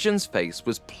 Christian's face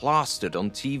was plastered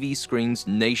on TV screens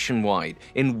nationwide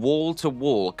in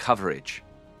wall-to-wall coverage.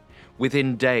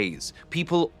 Within days,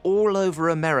 people all over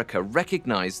America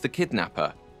recognized the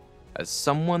kidnapper as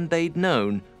someone they'd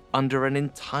known under an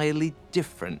entirely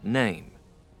different name.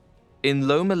 In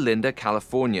Loma Linda,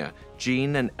 California,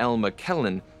 Jean and Elmer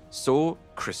Kellen saw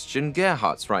Christian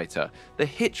Gerhartsreiter, the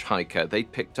hitchhiker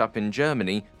they'd picked up in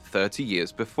Germany 30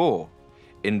 years before.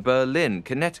 In Berlin,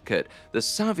 Connecticut, the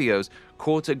Savios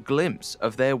caught a glimpse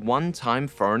of their one-time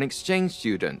foreign exchange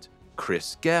student,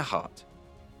 Chris Gerhardt.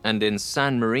 And in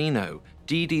San Marino,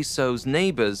 Dee Dee So's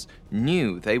neighbors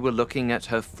knew they were looking at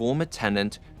her former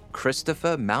tenant,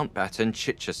 Christopher Mountbatten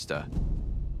Chichester.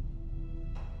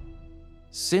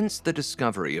 Since the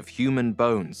discovery of human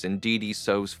bones in Dee Dee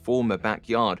So's former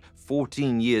backyard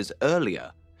 14 years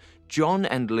earlier, John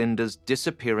and Linda's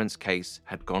disappearance case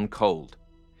had gone cold.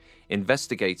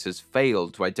 Investigators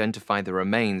failed to identify the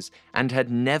remains and had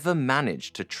never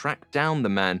managed to track down the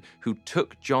man who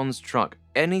took John's truck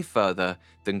any further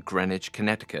than Greenwich,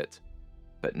 Connecticut.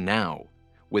 But now,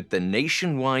 with the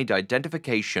nationwide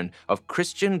identification of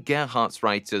Christian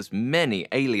Gerhartsreiter's many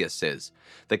aliases,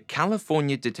 the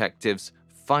California detectives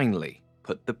finally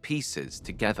put the pieces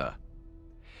together.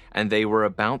 And they were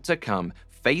about to come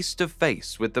face to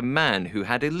face with the man who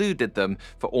had eluded them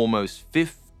for almost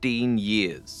 15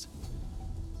 years.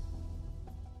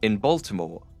 In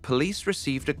Baltimore, police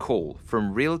received a call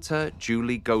from realtor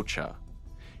Julie Gocher.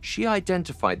 She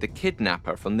identified the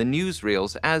kidnapper from the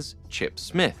newsreels as Chip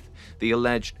Smith, the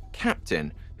alleged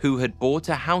captain who had bought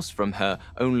a house from her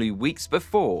only weeks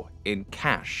before in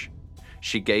cash.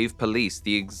 She gave police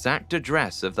the exact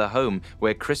address of the home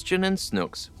where Christian and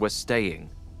Snooks were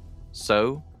staying.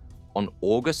 So, on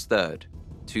August 3rd,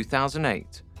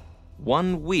 2008,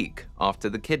 1 week after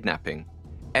the kidnapping,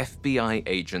 FBI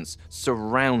agents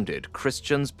surrounded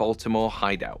Christian's Baltimore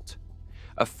hideout.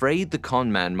 Afraid the con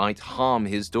man might harm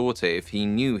his daughter if he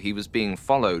knew he was being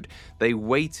followed, they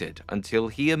waited until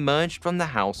he emerged from the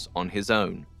house on his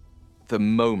own. The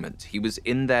moment he was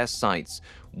in their sights,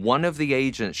 one of the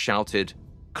agents shouted,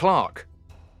 "Clark!"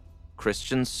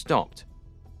 Christian stopped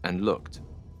and looked.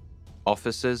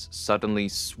 Officers suddenly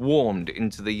swarmed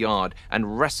into the yard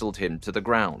and wrestled him to the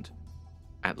ground.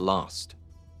 At last,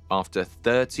 after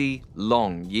 30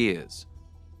 long years,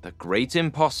 the great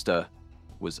imposter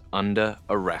was under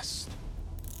arrest.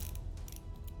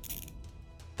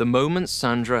 The moment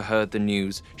Sandra heard the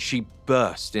news, she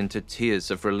burst into tears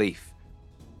of relief.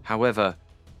 However,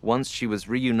 once she was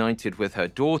reunited with her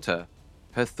daughter,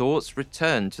 her thoughts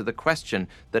returned to the question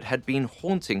that had been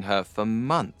haunting her for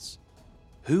months.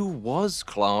 Who was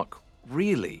Clark,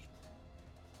 really?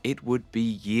 It would be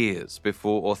years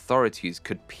before authorities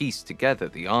could piece together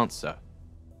the answer.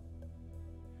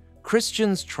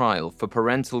 Christian's trial for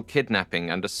parental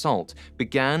kidnapping and assault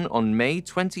began on May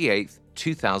 28,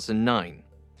 2009.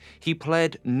 He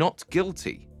pled not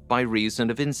guilty by reason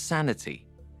of insanity.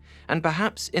 And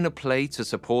perhaps in a play to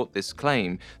support this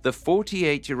claim, the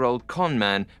 48-year-old con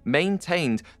man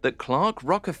maintained that Clark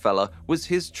Rockefeller was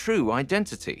his true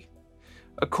identity.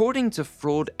 According to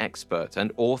fraud expert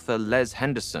and author Les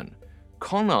Henderson,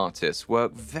 con artists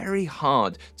work very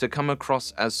hard to come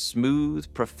across as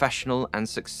smooth, professional, and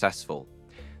successful.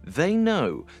 They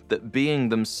know that being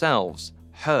themselves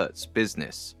hurts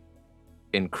business.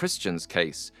 In Christian's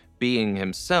case, being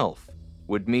himself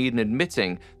would mean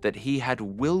admitting that he had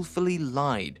willfully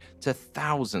lied to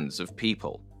thousands of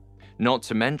people, not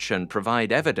to mention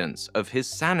provide evidence of his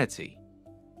sanity.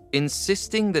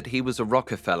 Insisting that he was a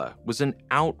Rockefeller was an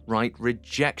outright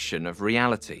rejection of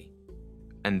reality,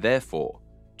 and therefore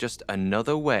just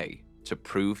another way to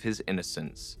prove his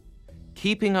innocence.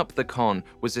 Keeping up the con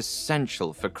was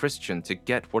essential for Christian to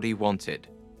get what he wanted: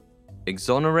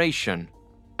 exoneration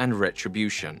and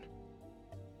retribution.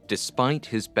 Despite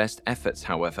his best efforts,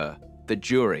 however, the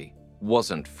jury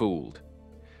wasn't fooled.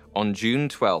 On June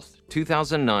 12,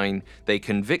 2009, they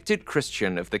convicted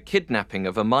Christian of the kidnapping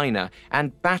of a minor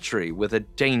and battery with a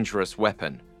dangerous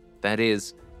weapon. That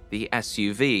is, the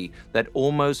SUV that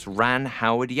almost ran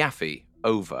Howard Yaffe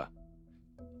over.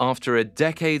 After a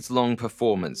decades-long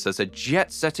performance as a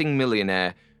jet-setting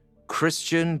millionaire,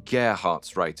 Christian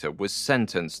Gerhartsreiter was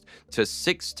sentenced to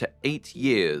 6 to 8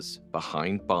 years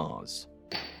behind bars.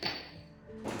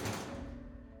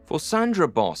 For Sandra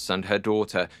Boss and her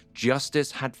daughter, justice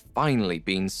had finally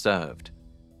been served.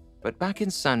 But back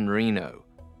in San Marino,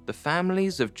 the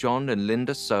families of John and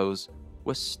Linda Soes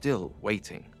were still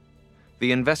waiting.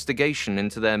 The investigation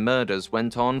into their murders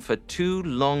went on for 2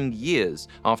 long years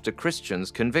after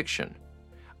Christian's conviction.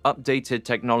 Updated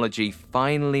technology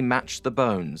finally matched the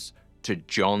bones to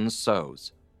John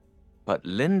Soes, but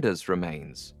Linda's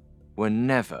remains were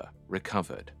never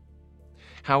recovered.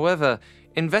 However,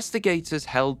 investigators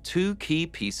held 2 key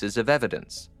pieces of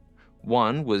evidence.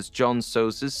 One was John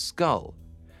Soes' skull.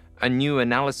 A new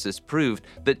analysis proved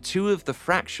that 2 of the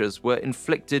fractures were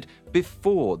inflicted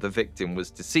before the victim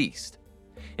was deceased.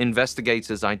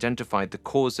 Investigators identified the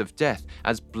cause of death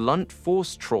as blunt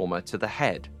force trauma to the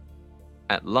head.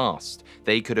 At last,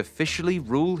 they could officially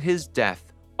rule his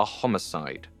death a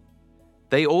homicide.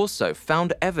 They also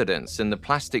found evidence in the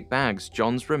plastic bags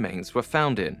John's remains were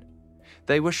found in.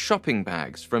 They were shopping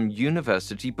bags from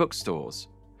university bookstores.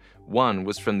 One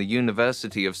was from the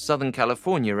University of Southern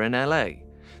California in LA.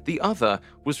 The other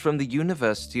was from the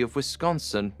University of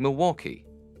Wisconsin, Milwaukee.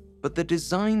 But the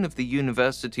design of the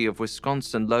University of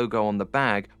Wisconsin logo on the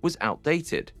bag was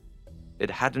outdated.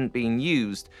 It hadn't been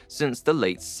used since the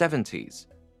late 70s,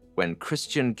 when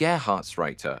Christian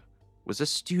Gerhartsreiter was a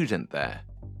student there.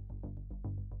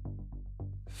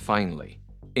 Finally,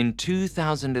 in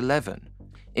 2011,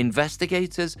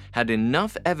 investigators had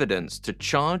enough evidence to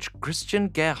charge Christian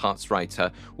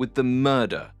Gerhartsreiter with the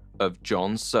murder of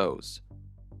John Soes.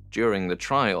 During the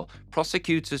trial,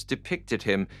 prosecutors depicted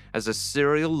him as a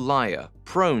serial liar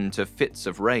prone to fits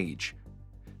of rage.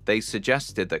 They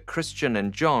suggested that Christian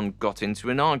and John got into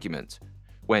an argument.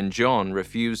 When John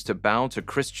refused to bow to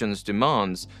Christian's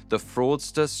demands, the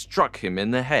fraudster struck him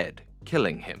in the head,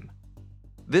 killing him.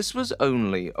 This was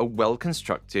only a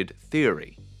well-constructed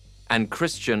theory, and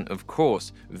Christian, of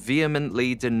course,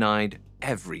 vehemently denied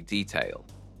every detail.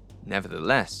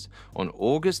 Nevertheless, on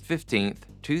August 15,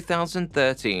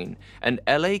 2013, an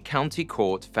LA County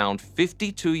court found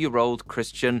 52-year-old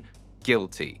Christian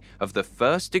guilty of the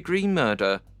first-degree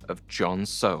murder of John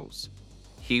Soes.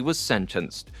 He was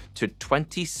sentenced to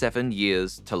 27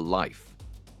 years to life.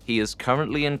 He is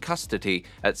currently in custody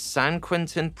at San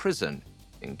Quentin Prison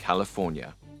in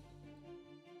California.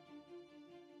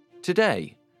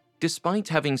 Today, despite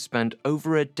having spent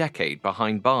over a decade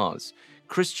behind bars,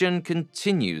 Christian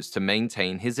continues to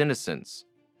maintain his innocence.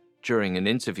 During an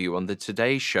interview on the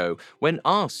Today Show, when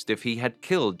asked if he had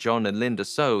killed John and Linda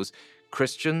Soes,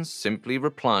 Christian simply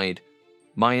replied,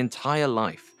 "My entire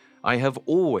life, I have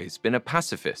always been a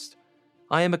pacifist.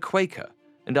 I am a Quaker,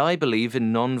 and I believe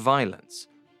in non-violence,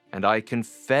 and I can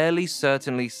fairly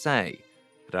certainly say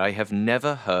that I have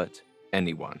never hurt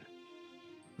anyone."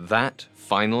 That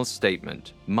final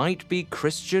statement might be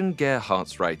Christian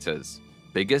Gerhartsreiter's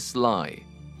biggest lie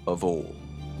of all.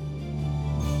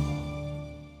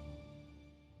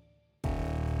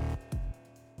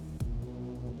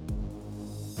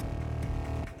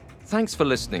 Thanks for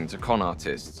listening to Con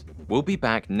Artists. We'll be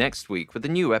back next week with a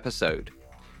new episode.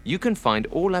 You can find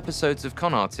all episodes of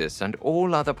Con Artists and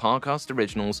all other Parcast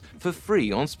originals for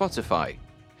free on Spotify.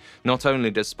 Not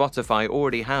only does Spotify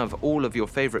already have all of your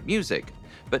favorite music,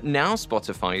 but now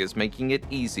Spotify is making it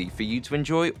easy for you to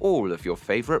enjoy all of your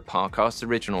favorite Parcast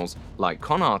originals, like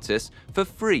Con Artists, for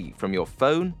free from your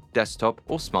phone, desktop,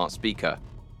 or smart speaker.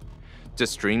 To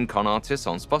stream Con Artists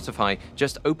on Spotify,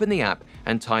 just open the app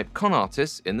and type Con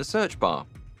Artists in the search bar.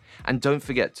 And don't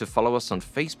forget to follow us on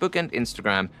Facebook and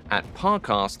Instagram at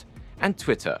Parcast and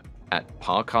Twitter at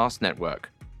Parcast Network.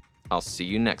 I'll see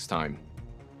you next time.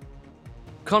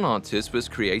 Con Artists was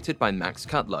created by Max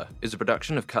Cutler, is a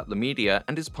production of Cutler Media,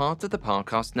 and is part of the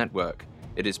Parcast Network.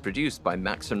 It is produced by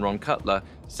Max and Ron Cutler,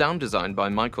 sound designed by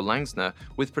Michael Langsner,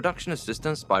 with production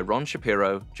assistance by Ron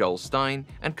Shapiro, Joel Stein,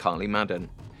 and Carly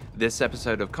Madden. This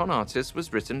episode of Con Artists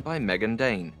was written by Megan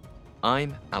Dane.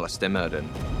 I'm Alistair Murden.